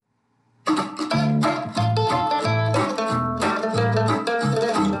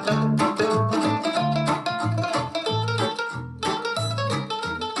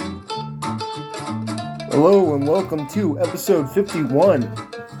welcome to episode 51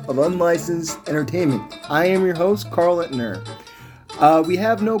 of Unlicensed Entertainment. I am your host, Carl Littner. We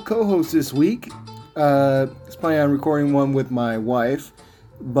have no co-host this week. I was planning on recording one with my wife,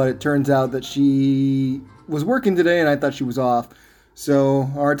 but it turns out that she was working today and I thought she was off,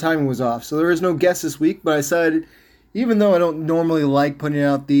 so our timing was off. So there is no guest this week, but I decided, even though I don't normally like putting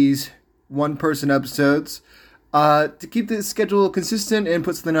out these one-person episodes, to keep the schedule consistent and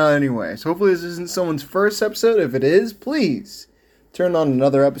put something out anyway. So hopefully this isn't someone's first episode. If it is, please turn on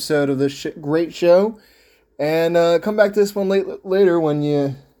another episode of this great show and come back to this one later when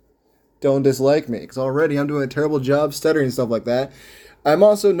you don't dislike me, because already I'm doing a terrible job stuttering and stuff like that. I'm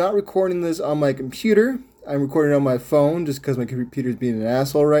also not recording this on my computer. I'm recording it on my phone just because my computer's being an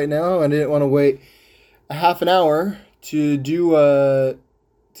asshole right now. I didn't want to wait a half an hour to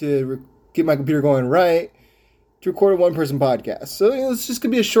get my computer going right to record a one-person podcast. So it's just going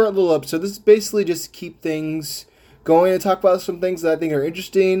to be a short little episode. This is basically just to keep things going and talk about some things that I think are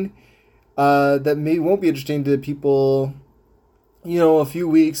interesting, that maybe won't be interesting to people, a few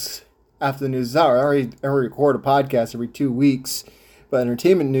weeks after the news is out. I already record a podcast every 2 weeks about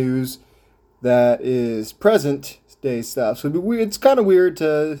entertainment news that is present day stuff. So it's kind of weird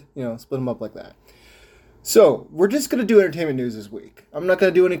to, split them up like that. So, we're just going to do entertainment news this week. I'm not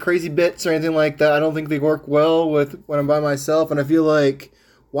going to do any crazy bits or anything like that. I don't think they work well with when I'm by myself, and I feel like,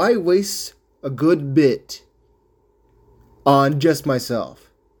 why waste a good bit on just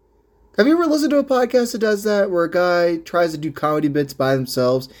myself? Have you ever listened to a podcast that does that, where a guy tries to do comedy bits by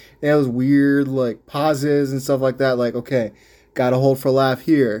themselves, and has weird, pauses and stuff like that, okay, gotta hold for a laugh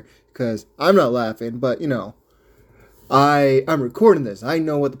here, because I'm not laughing, but, I'm recording this. I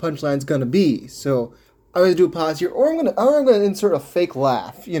know what the punchline's going to be, so I'm going to do a pause here, or I'm going to insert a fake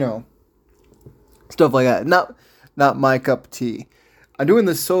laugh, stuff like that. Not my cup of tea. I'm doing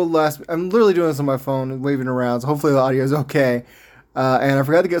this I'm literally doing this on my phone and waving around, so hopefully the audio is okay. And I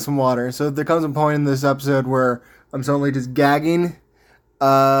forgot to get some water, so if there comes a point in this episode where I'm suddenly just gagging,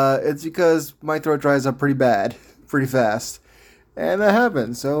 it's because my throat dries up pretty fast. And that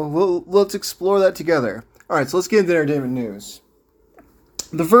happens, so let's explore that together. Alright, so let's get into entertainment news.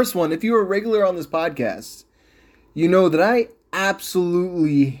 The first one, if you're a regular on this podcast, you know that I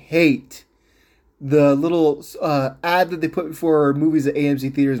absolutely hate the little ad that they put before movies at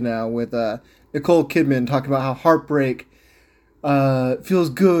AMC theaters now with Nicole Kidman talking about how heartbreak feels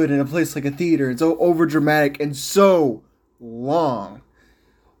good in a place like a theater. It's so overdramatic and so long.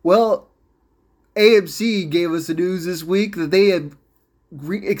 Well, AMC gave us the news this week that they had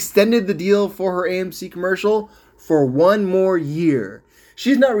extended the deal for her AMC commercial for one more year.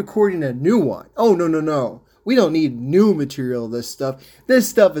 She's not recording a new one. Oh, no. We don't need new material of this stuff. This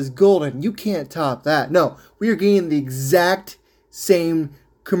stuff is golden. You can't top that. No, we are getting the exact same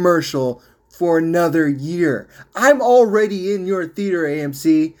commercial for another year. I'm already in your theater,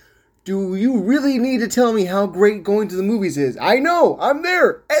 AMC. Do you really need to tell me how great going to the movies is? I know. I'm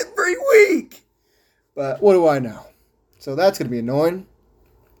there every week. But what do I know? So that's going to be annoying.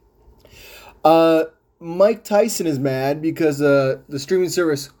 Mike Tyson is mad because the streaming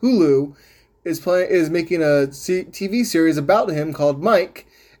service Hulu is making a TV series about him called Mike,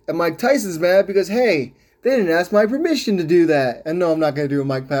 and Mike Tyson's mad because, hey, they didn't ask my permission to do that. And no, I'm not going to do a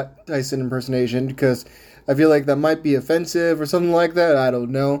Mike Tyson impersonation because I feel like that might be offensive or something like that. I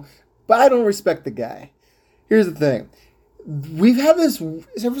don't know, but I don't respect the guy. Here's the thing. We've had this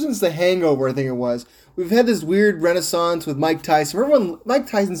ever since The Hangover, I think it was. We've had this weird renaissance with Mike Tyson. Mike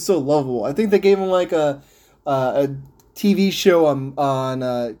Tyson's so lovable. I think they gave him a TV show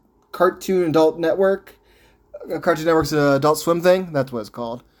on Cartoon Adult Network. Cartoon Network's Adult Swim thing. That's what it's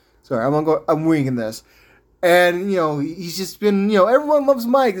called. Sorry, I'm winging this. And he's just been everyone loves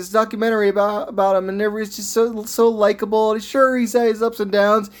Mike. This documentary about him, and everybody's just so likable. Sure, he's had his ups and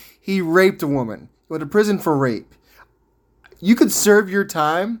downs. He raped a woman. He went to prison for rape. You could serve your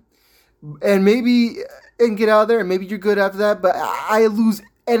time and get out of there, and maybe you're good after that, but I lose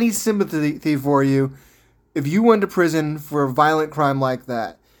any sympathy for you if you went to prison for a violent crime like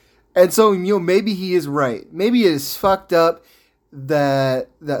that. And so, maybe he is right. Maybe it is fucked up that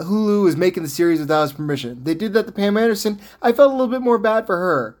Hulu is making the series without his permission. They did that to Pam Anderson. I felt a little bit more bad for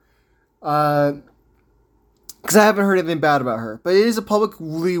her. Because I haven't heard anything bad about her. But it is a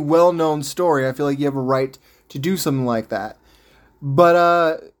publicly well-known story. I feel like you have a right to do something like that.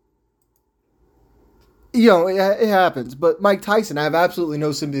 But, it happens. But Mike Tyson, I have absolutely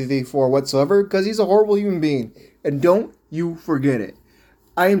no sympathy for whatsoever because he's a horrible human being. And don't you forget it.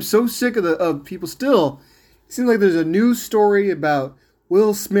 I am so sick of people still. It seems like there's a news story about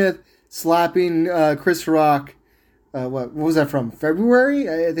Will Smith slapping Chris Rock. What was that from? February?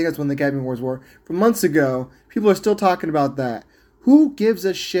 I think that's when the Academy Awards were. From months ago. People are still talking about that. Who gives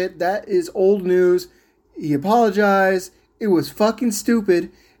a shit? That is old news. He apologized. It was fucking stupid,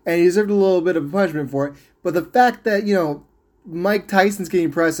 and he deserved a little bit of punishment for it. But the fact that, Mike Tyson's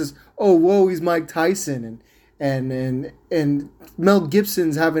getting pressed as, oh, whoa, he's Mike Tyson, and Mel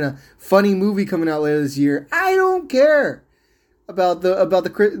Gibson's having a funny movie coming out later this year. I don't care about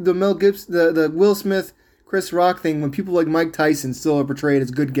the Mel Gibson, the Will Smith, Chris Rock thing when people like Mike Tyson still are portrayed as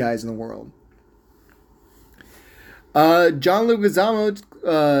good guys in the world. John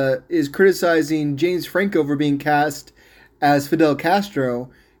Leguizamo is criticizing James Franco for being cast as Fidel Castro.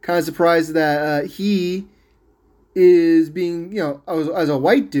 Kind of surprised that he is being, as a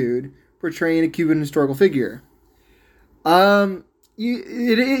white dude, portraying a Cuban historical figure.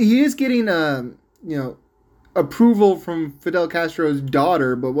 He is getting, approval from Fidel Castro's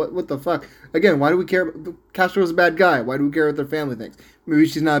daughter, but what the fuck? Again, why do we care? Castro's a bad guy. Why do we care what their family thinks? Maybe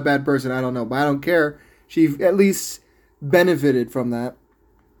she's not a bad person. I don't know, but I don't care. She at least benefited from that,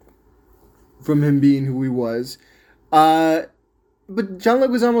 from him being who he was. But John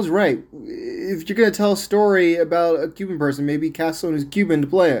Leguizamo's right. If you're going to tell a story about a Cuban person, maybe cast someone who's Cuban to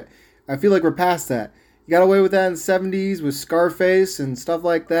play it. I feel like we're past that. You got away with that in the 70s with Scarface and stuff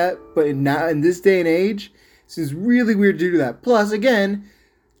like that. But in this day and age, it seems really weird to do that. Plus, again,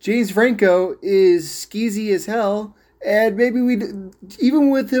 James Franco is skeezy as hell. And maybe even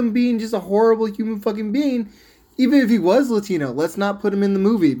with him being just a horrible human fucking being, even if he was Latino, let's not put him in the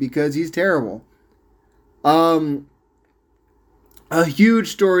movie because he's terrible. A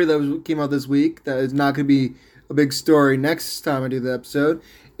huge story that came out this week that is not going to be a big story next time I do the episode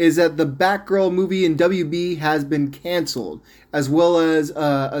is that the Batgirl movie in WB has been canceled, as well as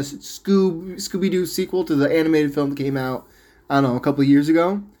a Scooby-Doo sequel to the animated film that came out, I don't know, a couple of years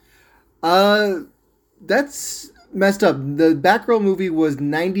ago. That's messed up. The Batgirl movie was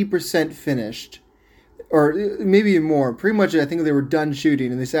 90% finished, or maybe more. Pretty much, I think they were done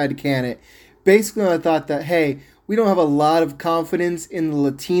shooting and they decided to can it. Basically, I thought that, hey, we don't have a lot of confidence in the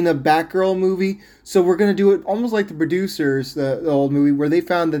Latina Batgirl movie, so we're going to do it almost like the producers, the old movie, where they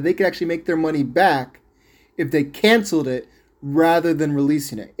found that they could actually make their money back if they canceled it rather than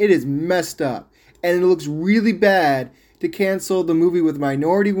releasing it. It is messed up, and it looks really bad to cancel the movie with a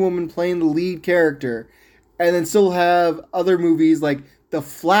minority woman playing the lead character and then still have other movies like The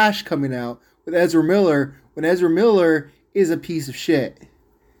Flash coming out with Ezra Miller when Ezra Miller is a piece of shit.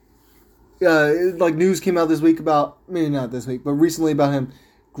 Like news came out this week about, maybe not this week, but recently about him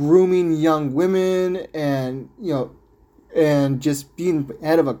grooming young women and just being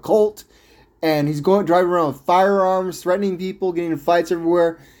head of a cult, and he's driving around with firearms, threatening people, getting in fights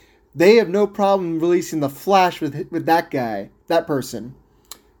everywhere. They have no problem releasing The Flash with that person.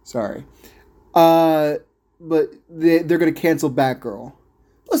 Sorry, but they're going to cancel Batgirl.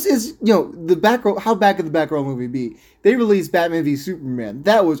 Plus, the Batgirl. How bad could the Batgirl movie be? They released Batman v Superman.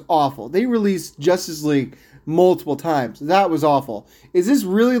 That was awful. They released Justice League multiple times. That was awful. Is this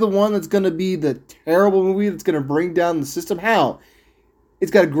really the one that's going to be the terrible movie that's going to bring down the system? How?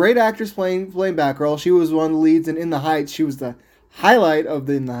 It's got a great actress playing Batgirl. She was one of the leads in The Heights. She was the highlight of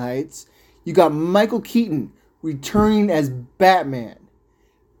In the Heights. You got Michael Keaton returning as Batman.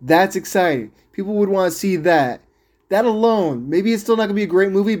 That's exciting. People would want to see that. That alone, maybe it's still not going to be a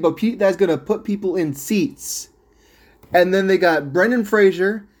great movie, but that's going to put people in seats. And then they got Brendan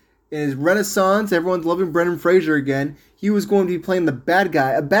Fraser in his renaissance. Everyone's loving Brendan Fraser again. He was going to be playing the bad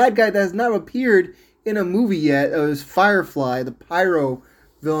guy. A bad guy that has not appeared in a movie yet. It was Firefly, the pyro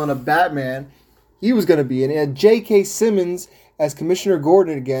villain of Batman. He was going to be in it. And J.K. Simmons as Commissioner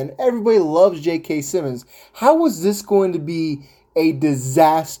Gordon again. Everybody loves J.K. Simmons. How was this going to be a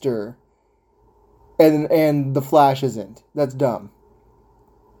disaster? And The Flash isn't. That's dumb.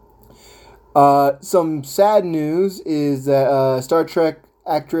 Some sad news is that Star Trek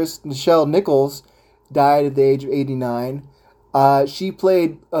actress Nichelle Nichols died at the age of 89. She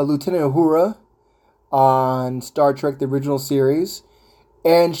played Lieutenant Uhura on Star Trek, the original series.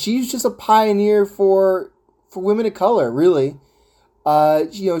 And she's just a pioneer for women of color, really.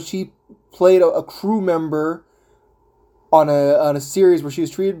 She played a crew member on a series where she was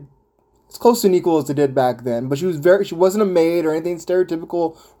treated as close to an equal as they did back then, but she wasn't a maid or anything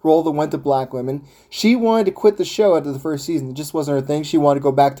stereotypical role that went to black women. She wanted to quit the show after the first season. It just wasn't her thing. She wanted to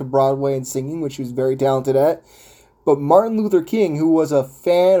go back to Broadway and singing, which she was very talented at. But Martin Luther King, who was a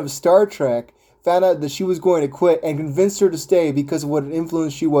fan of Star Trek, found out that she was going to quit and convinced her to stay because of what an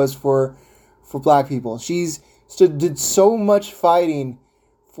influence she was for black people. Did so much fighting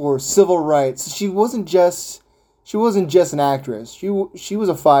for civil rights. She wasn't just an actress. She was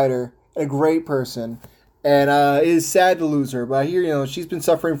a fighter. A great person, and it is sad to lose her. But I hear, she's been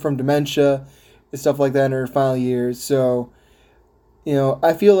suffering from dementia, and stuff like that in her final years. So,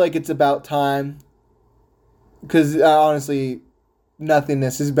 I feel like it's about time. Because honestly,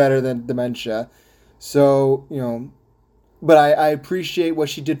 nothingness is better than dementia. So, but I appreciate what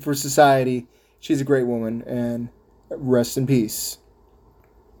she did for society. She's a great woman, and rest in peace.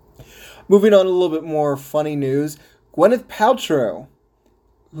 Moving on to a little bit more funny news. Gwyneth Paltrow,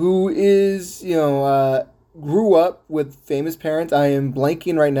 who is, grew up with famous parents. I am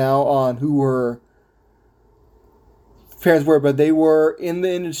blanking right now on who her parents were, but they were in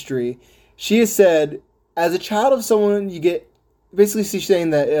the industry. She has said, as a child of someone, you get, basically she's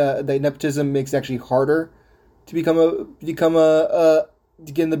saying that nepotism makes it actually harder to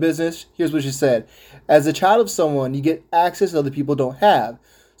to get in the business. Here's what she said. As a child of someone, you get access that other people don't have.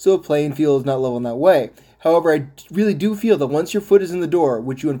 So a playing field is not level in that way. However, I really do feel that once your foot is in the door,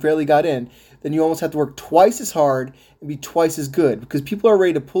 which you unfairly got in, then you almost have to work twice as hard and be twice as good. Because people are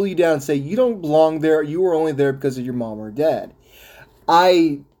ready to pull you down and say, you don't belong there, you were only there because of your mom or dad.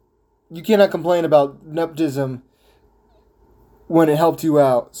 You cannot complain about nepotism when it helped you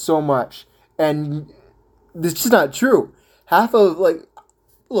out so much. And this is just not true.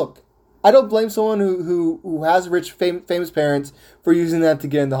 Look, I don't blame someone who has rich, famous parents for using that to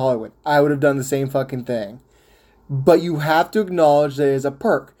get into Hollywood. I would have done the same fucking thing. But you have to acknowledge that it is a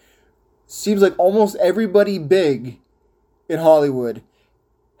perk. Seems like almost everybody big in Hollywood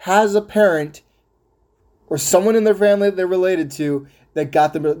has a parent or someone in their family that they're related to that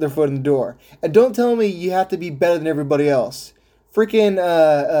got their foot in the door. And don't tell me you have to be better than everybody else. Freaking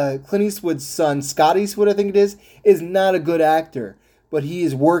Clint Eastwood's son, Scott Eastwood, I think it is not a good actor. But he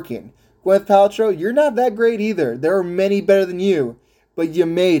is working. Gwyneth Paltrow, you're not that great either. There are many better than you, but you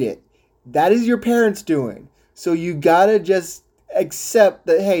made it. That is your parents doing. So you gotta just accept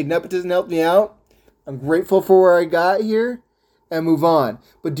that, hey, nepotism helped me out. I'm grateful for where I got here, and move on.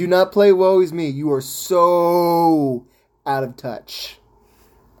 But do not play woe is me. You are so out of touch.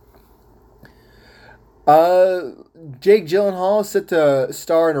 Jake Gyllenhaal is set to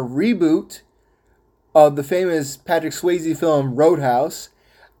star in a reboot of the famous Patrick Swayze film Roadhouse.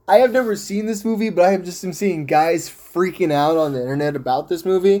 I have never seen this movie, but I have just been seeing guys freaking out on the internet about this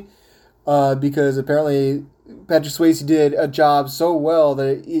movie because apparently Patrick Swayze did a job so well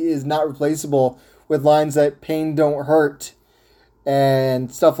that it is not replaceable with lines that pain don't hurt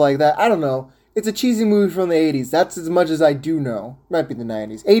and stuff like that. I don't know. It's a cheesy movie from the 80s. That's as much as I do know. Might be the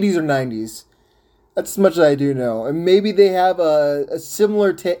 90s. 80s or 90s. That's as much as I do know. And maybe they have a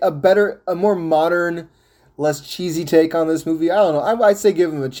similar take, a more modern, less cheesy take on this movie. I don't know. I'd say give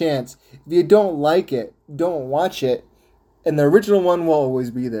them a chance. If you don't like it, don't watch it. And the original one will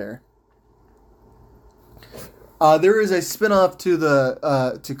always be there. There is a spin-off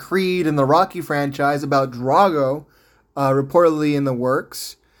to Creed and the Rocky franchise about Drago, reportedly in the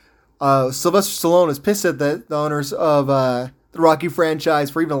works. Sylvester Stallone is pissed at the owners of the Rocky franchise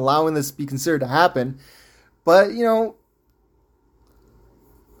for even allowing this to be considered to happen. But, he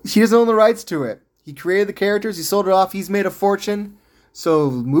doesn't own the rights to it. He created the characters, he sold it off, he's made a fortune, so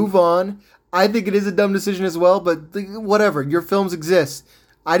move on. I think it is a dumb decision as well, but whatever, your films exist.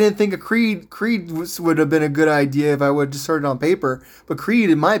 I didn't think Creed would have been a good idea if I would have just heard it on paper, but Creed,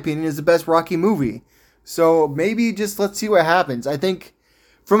 in my opinion, is the best Rocky movie. So maybe just let's see what happens. I think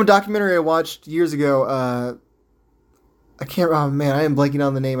from a documentary I watched years ago, I am blanking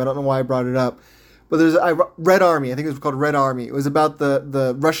on the name, I don't know why I brought it up, but there's Red Army, I think it was called Red Army. It was about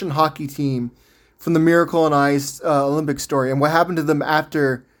the Russian hockey team from the Miracle on Ice Olympic story and what happened to them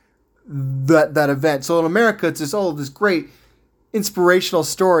after that event. So in America, it's this great inspirational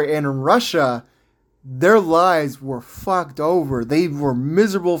story, and in Russia, their lives were fucked over. They were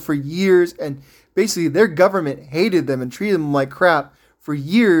miserable for years, and basically their government hated them and treated them like crap for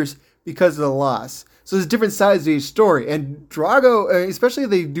years because of the loss. So there's different sides to each story, and Drago, especially if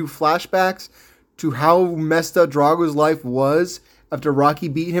they do flashbacks to how messed up Drago's life was after Rocky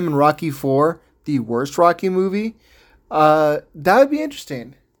beat him in Rocky IV, the worst Rocky movie, that would be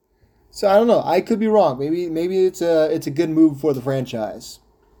interesting. So I don't know. I could be wrong. Maybe it's a good move for the franchise.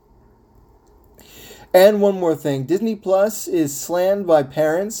 And one more thing. Disney Plus is slammed by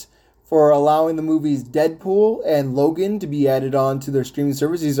parents for allowing the movies Deadpool and Logan to be added on to their streaming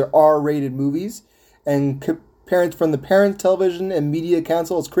service. These are R-rated movies. And parents from the Parent Television and Media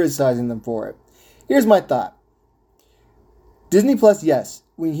Council is criticizing them for it. Here's my thought. Disney Plus, yes.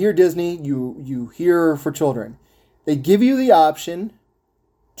 When you hear Disney, you hear for children. They give you the option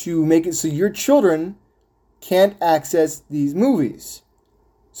to make it so your children can't access these movies.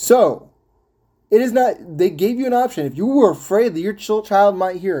 So, it is not, they gave you an option. If you were afraid that your child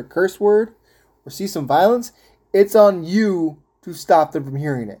might hear a curse word or see some violence, it's on you to stop them from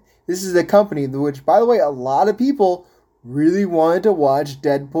hearing it. This is a company in which, by the way, a lot of people really wanted to watch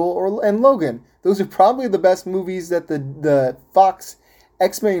Deadpool and Logan. Those are probably the best movies that the Fox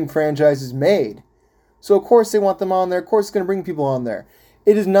X-Men franchise has made. So of course they want them on there. Of course it's going to bring people on there.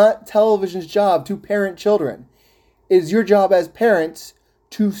 It is not television's job to parent children. It is your job as parents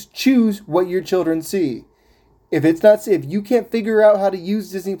to choose what your children see. If you can't figure out how to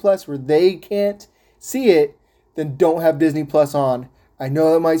use Disney Plus where they can't see it, then don't have Disney Plus on. I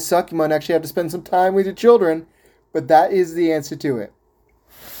know that might suck. You might actually have to spend some time with your children, but that is the answer to it.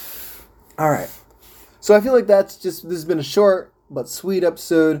 All right. So I feel like this has been a short but sweet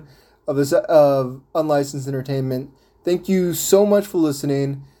episode of Unlicensed Entertainment. Thank you so much for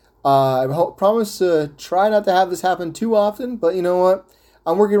listening. I promise to try not to have this happen too often, but you know what?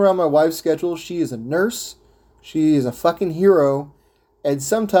 I'm working around my wife's schedule. She is a nurse. She is a fucking hero. And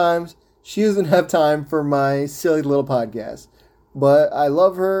sometimes she doesn't have time for my silly little podcast. But I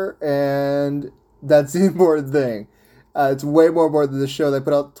love her, and that's the important thing. It's way more important than the show that I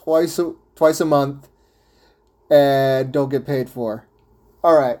put out twice a month and don't get paid for.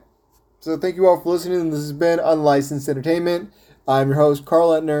 All right. So thank you all for listening. This has been Unlicensed Entertainment. I'm your host, Carl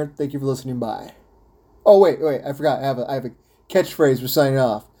Etner. Thank you for listening. Bye. Oh, wait. I forgot. I have a catchphrase for signing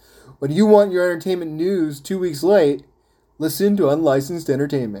off. When you want your entertainment news 2 weeks late, listen to Unlicensed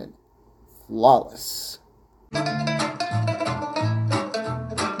Entertainment. Flawless.